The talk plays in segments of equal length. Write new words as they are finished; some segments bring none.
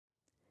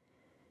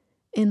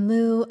In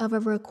lieu of a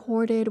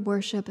recorded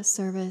worship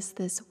service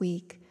this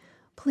week,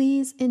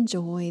 please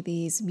enjoy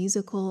these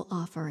musical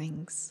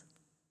offerings.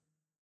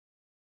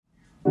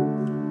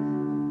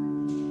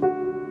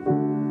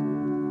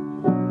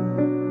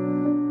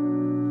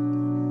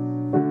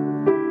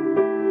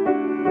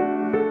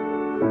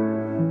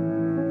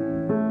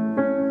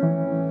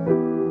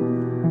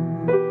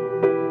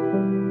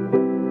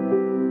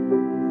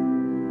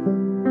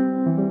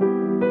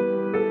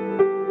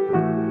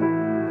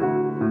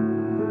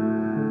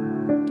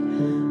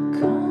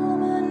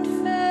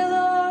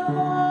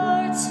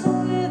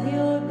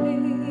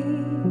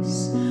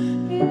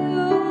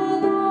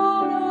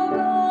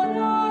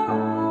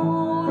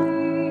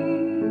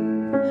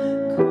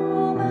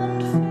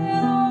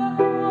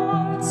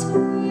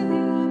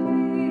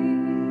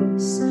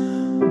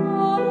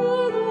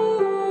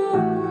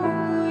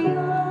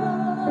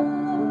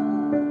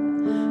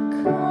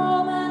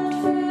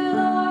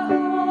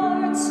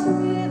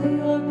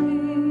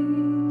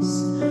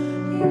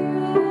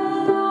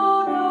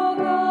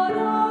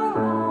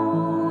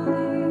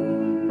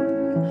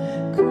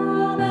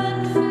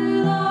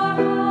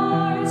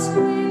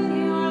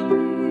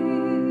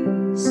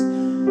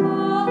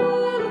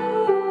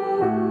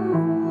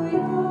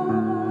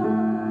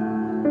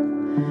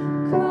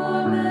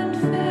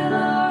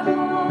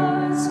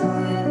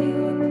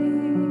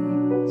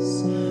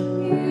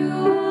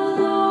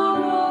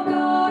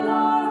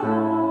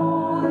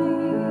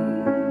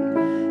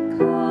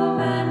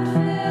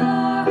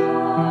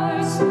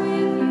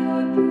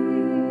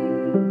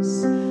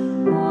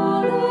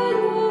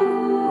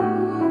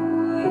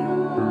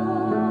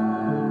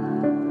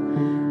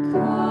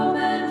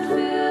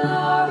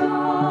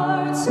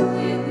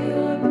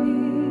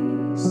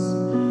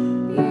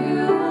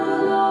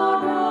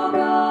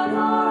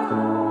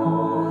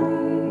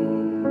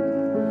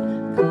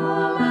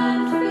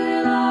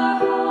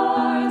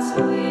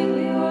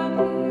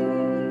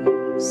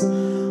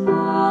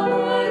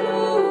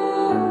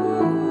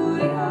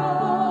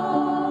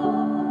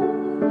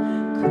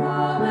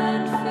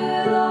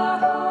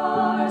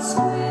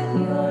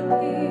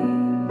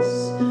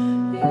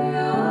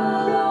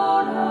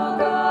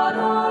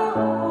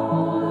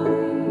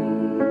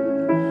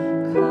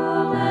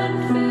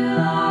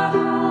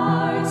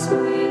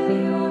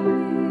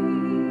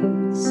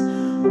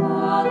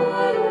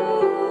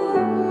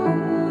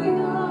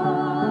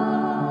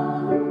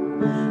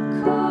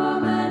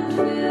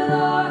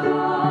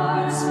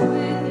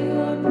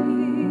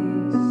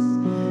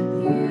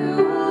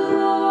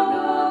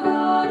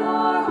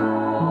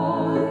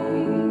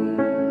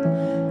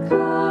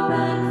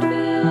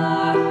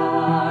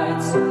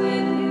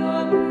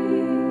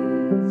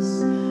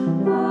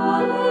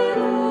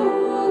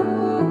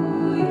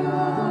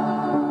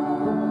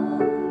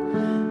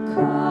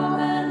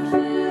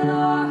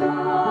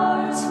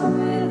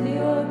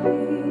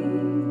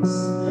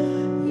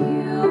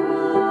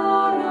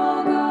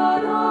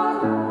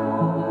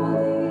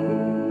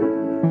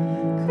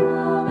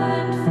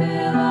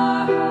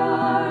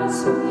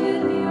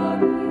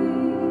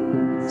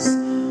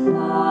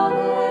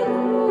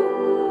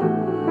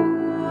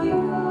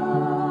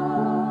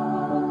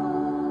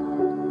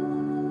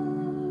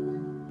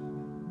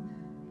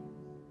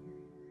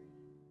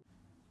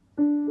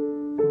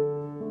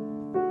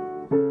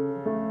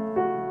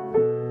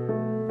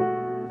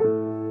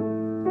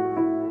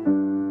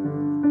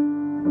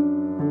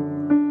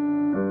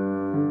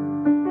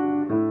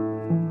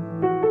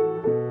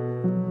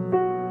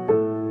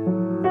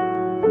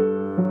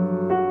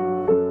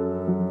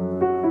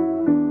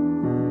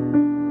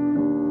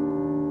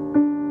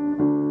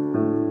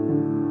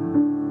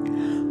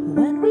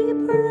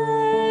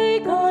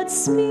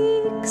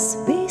 Speaks,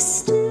 be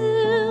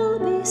still,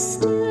 be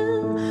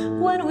still.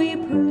 When we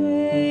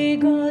pray,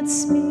 God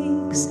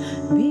speaks,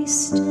 be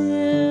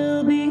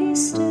still, be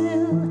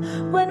still.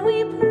 When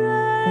we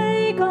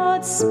pray,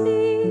 God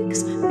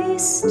speaks, be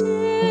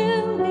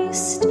still, be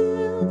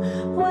still.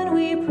 When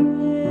we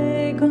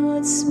pray,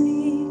 God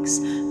speaks,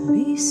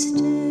 be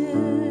still.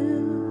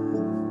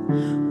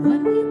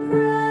 When we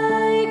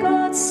pray,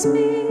 God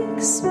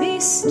speaks, be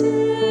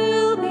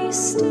still, be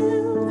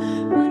still.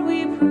 When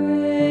we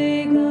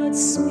pray, God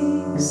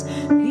speaks,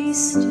 be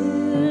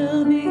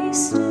still, be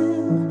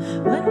still.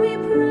 When we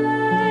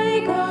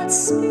pray, God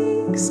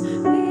speaks,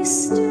 be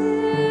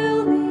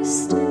still, be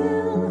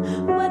still.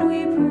 When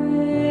we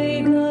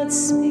pray, God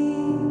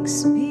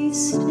speaks, be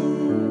still.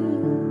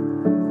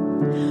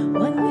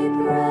 When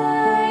we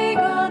pray,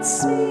 God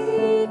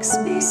speaks,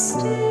 be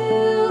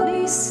still,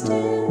 be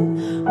still.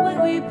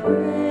 When we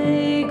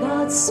pray,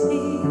 God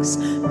speaks,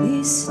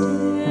 be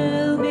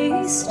still,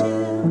 be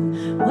still.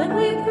 When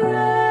we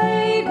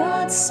pray,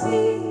 God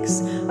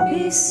speaks,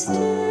 be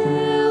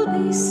still,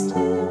 be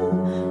still.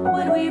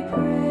 When we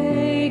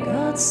pray,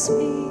 God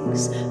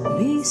speaks,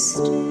 be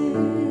still.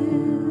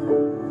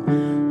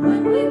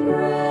 When we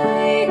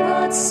pray,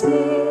 God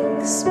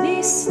speaks,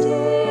 be still.